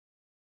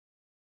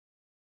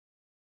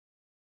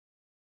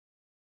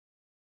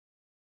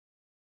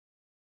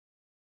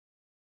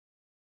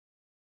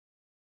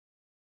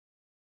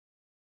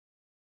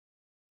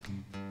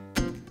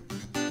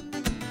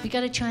We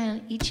gotta try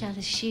on each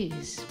other's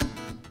shoes.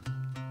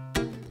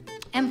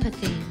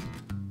 Empathy.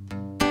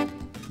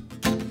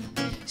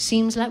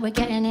 Seems like we're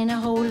getting in a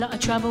whole lot of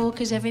trouble,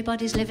 'cause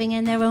everybody's living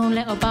in their own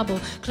little bubble.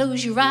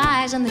 Close your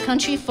eyes and the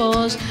country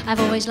falls. I've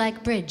always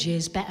liked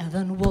bridges better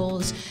than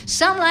walls.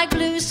 Some like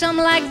blue, some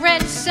like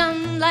red,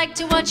 some like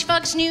to watch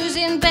Fox News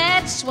in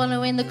bed.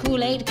 Swallowing the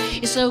Kool-Aid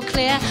is so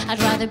clear.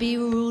 I'd rather be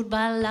ruled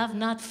by love,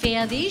 not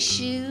fear. These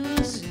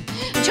shoes,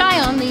 try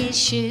on these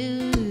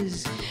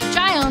shoes.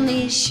 Try on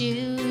these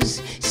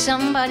shoes,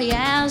 somebody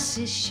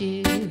else's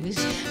shoes.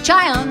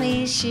 Try on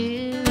these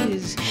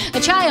shoes,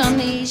 try on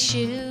these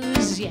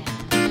shoes, yeah.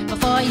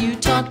 Before you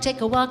talk, take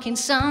a walk in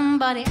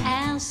somebody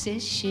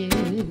else's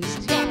shoes,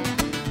 yeah.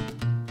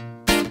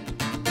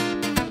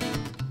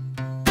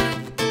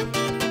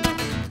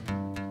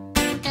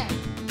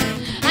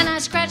 And I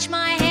scratch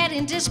my head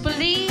in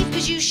disbelief,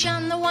 'cause you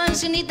shun the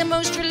ones who need the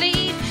most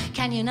relief.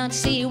 Can you not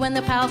see when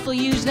the powerful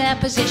use their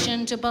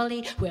position to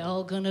bully? We're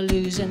all gonna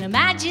lose. And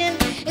imagine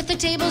if the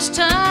tables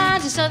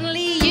turned and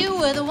suddenly you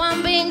were the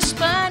one being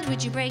spurned.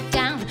 Would you break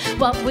down?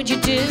 What would you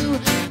do?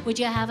 Would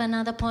you have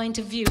another point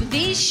of view?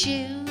 These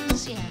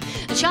shoes, yeah.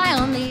 Try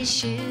on these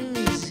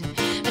shoes.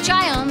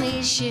 Try on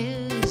these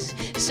shoes.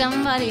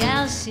 Somebody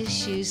else's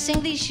shoes.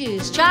 Sing these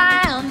shoes.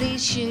 Try on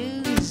these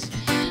shoes.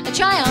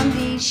 Try on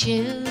these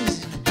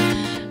shoes.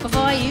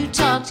 Before you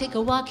talk, take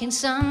a walk in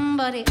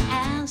somebody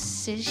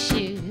else's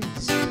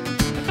shoes.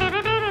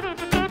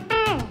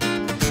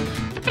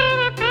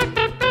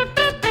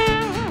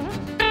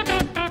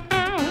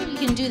 You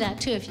can do that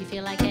too if you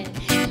feel like it.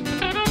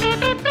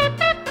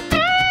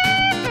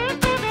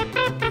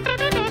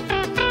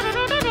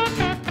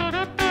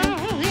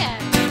 Yeah.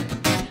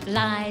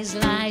 Lies,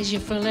 lies,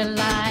 you're full of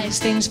lies.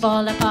 Things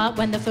fall apart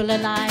when they're full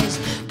of lies.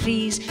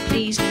 Please,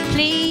 please,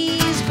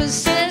 please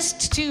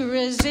persist to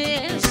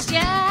resist,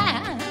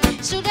 yeah.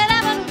 So that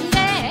I won't do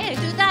that,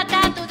 do that,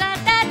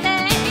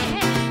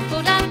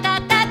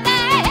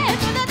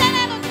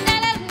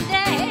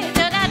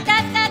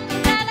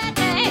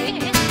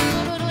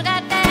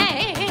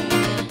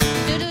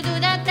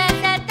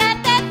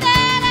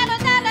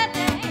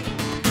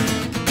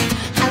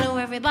 hello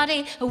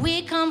everybody,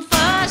 we come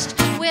first.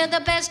 We're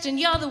the best and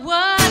you're the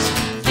worst.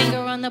 Finger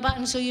on the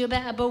button, so you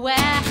better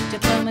beware.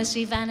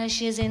 Diplomacy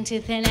vanishes into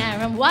thin air.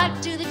 And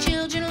what do the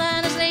children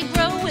learn as they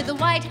grow? With the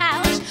White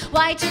House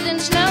whiter than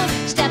snow.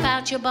 Step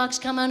out your box,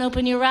 come on,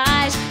 open your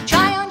eyes.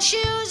 Try on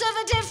shoes of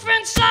a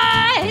different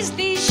size.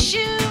 These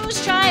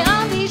shoes, try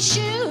on these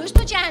shoes.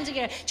 Put your hands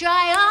together.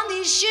 Try on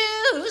these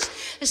shoes,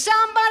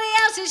 somebody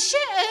else's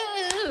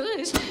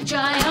shoes.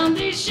 Try on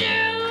these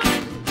shoes.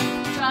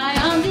 Try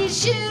on these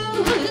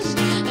shoes.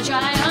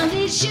 Try on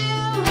these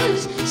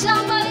shoes,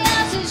 somebody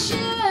else's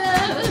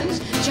shoes.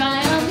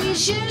 Try on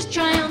these shoes,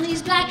 try on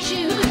these black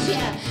shoes,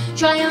 yeah.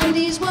 Try on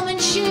these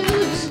women's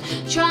shoes.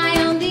 Try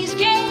on these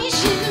gay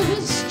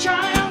shoes.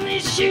 Try on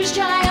these shoes,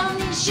 try on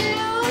these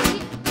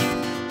shoes.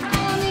 Try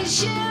on these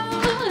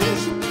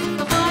shoes.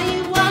 Before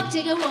you walk,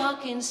 take a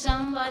walk in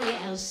somebody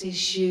else's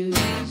shoes.